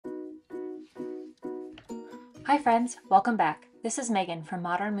Hi friends, welcome back. This is Megan from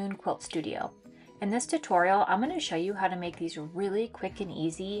Modern Moon Quilt Studio. In this tutorial, I'm going to show you how to make these really quick and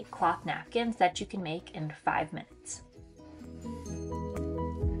easy cloth napkins that you can make in 5 minutes.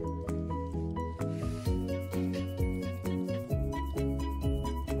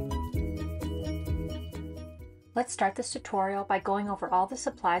 Let's start this tutorial by going over all the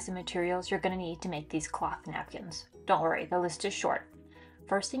supplies and materials you're going to need to make these cloth napkins. Don't worry, the list is short.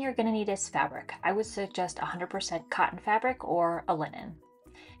 First thing you're going to need is fabric. I would suggest 100% cotton fabric or a linen.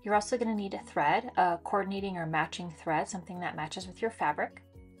 You're also going to need a thread, a coordinating or matching thread, something that matches with your fabric.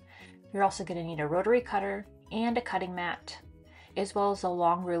 You're also going to need a rotary cutter and a cutting mat, as well as a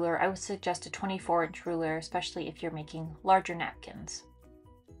long ruler. I would suggest a 24-inch ruler, especially if you're making larger napkins.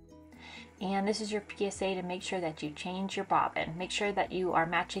 And this is your PSA to make sure that you change your bobbin. Make sure that you are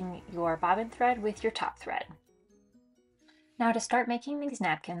matching your bobbin thread with your top thread. Now to start making these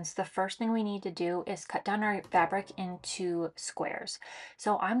napkins, the first thing we need to do is cut down our fabric into squares.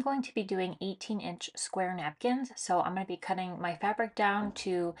 So I'm going to be doing 18-inch square napkins. So I'm going to be cutting my fabric down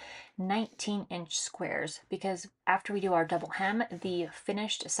to 19-inch squares because after we do our double hem, the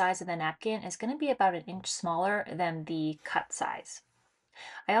finished size of the napkin is going to be about an inch smaller than the cut size.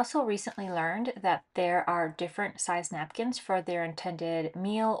 I also recently learned that there are different size napkins for their intended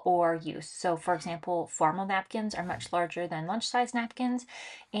meal or use. So for example, formal napkins are much larger than lunch size napkins,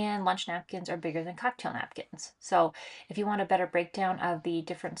 and lunch napkins are bigger than cocktail napkins. So if you want a better breakdown of the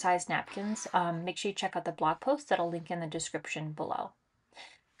different size napkins, make sure you check out the blog post that'll link in the description below.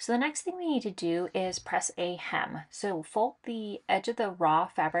 So the next thing we need to do is press a hem. So fold the edge of the raw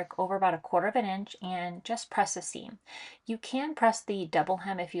fabric over about 1/4 of an inch and just press a seam. You can press the double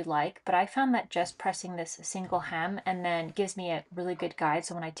hem if you like, but I found that just pressing this single hem and then gives me a really good guide.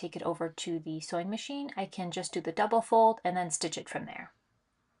 So when I take it over to the sewing machine, I can just do the double fold and then stitch it from there.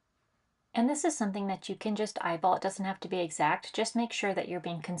 And this is something that you can just eyeball. It doesn't have to be exact. Just make sure that you're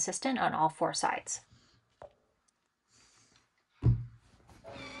being consistent on all 4 sides.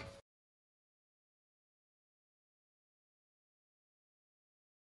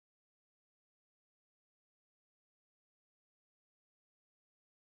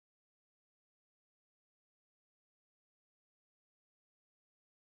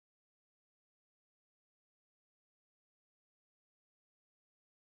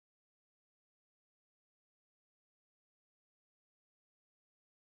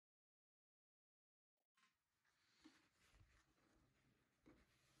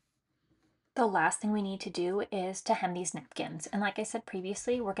 The last thing we need to do is to hem these napkins. And like I said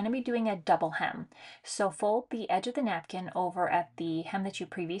previously, we're going to be doing a double hem. So fold the edge of the napkin over at the hem that you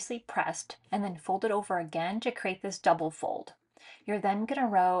previously pressed and then fold it over again to create this double fold. You're then going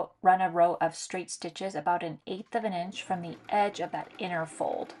to run a row of straight stitches about 1/8 of an inch from the edge of that inner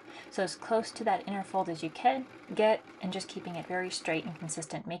fold. So as close to that inner fold as you can get, and just keeping it very straight and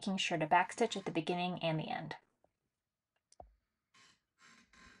consistent, making sure to backstitch at the beginning and the end.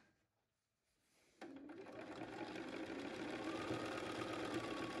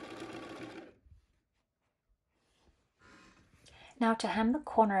 Now to hem the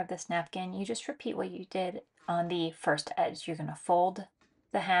corner of this napkin, you just repeat what you did on the first edge. You're going to fold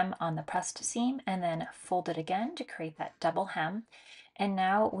the hem on the pressed seam and then fold it again to create that double hem. And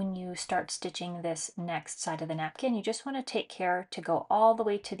now when you start stitching this next side of the napkin, you just want to take care to go all the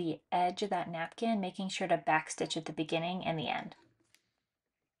way to the edge of that napkin, making sure to backstitch at the beginning and the end.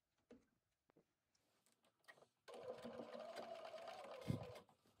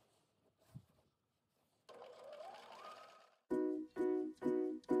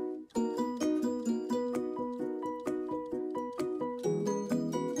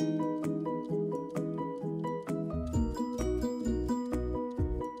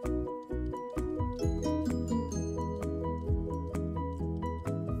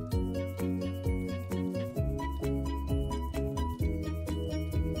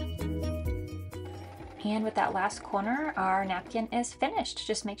 And with that last corner, our napkin is finished.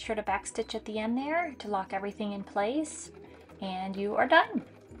 Just make sure to backstitch at the end there to lock everything in place, and you are done.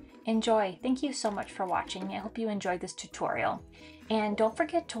 Enjoy. Thank you so much for watching. I hope you enjoyed this tutorial. And don't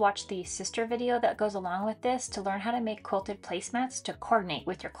forget to watch the sister video that goes along with this to learn how to make quilted placemats to coordinate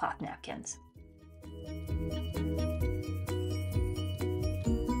with your cloth napkins.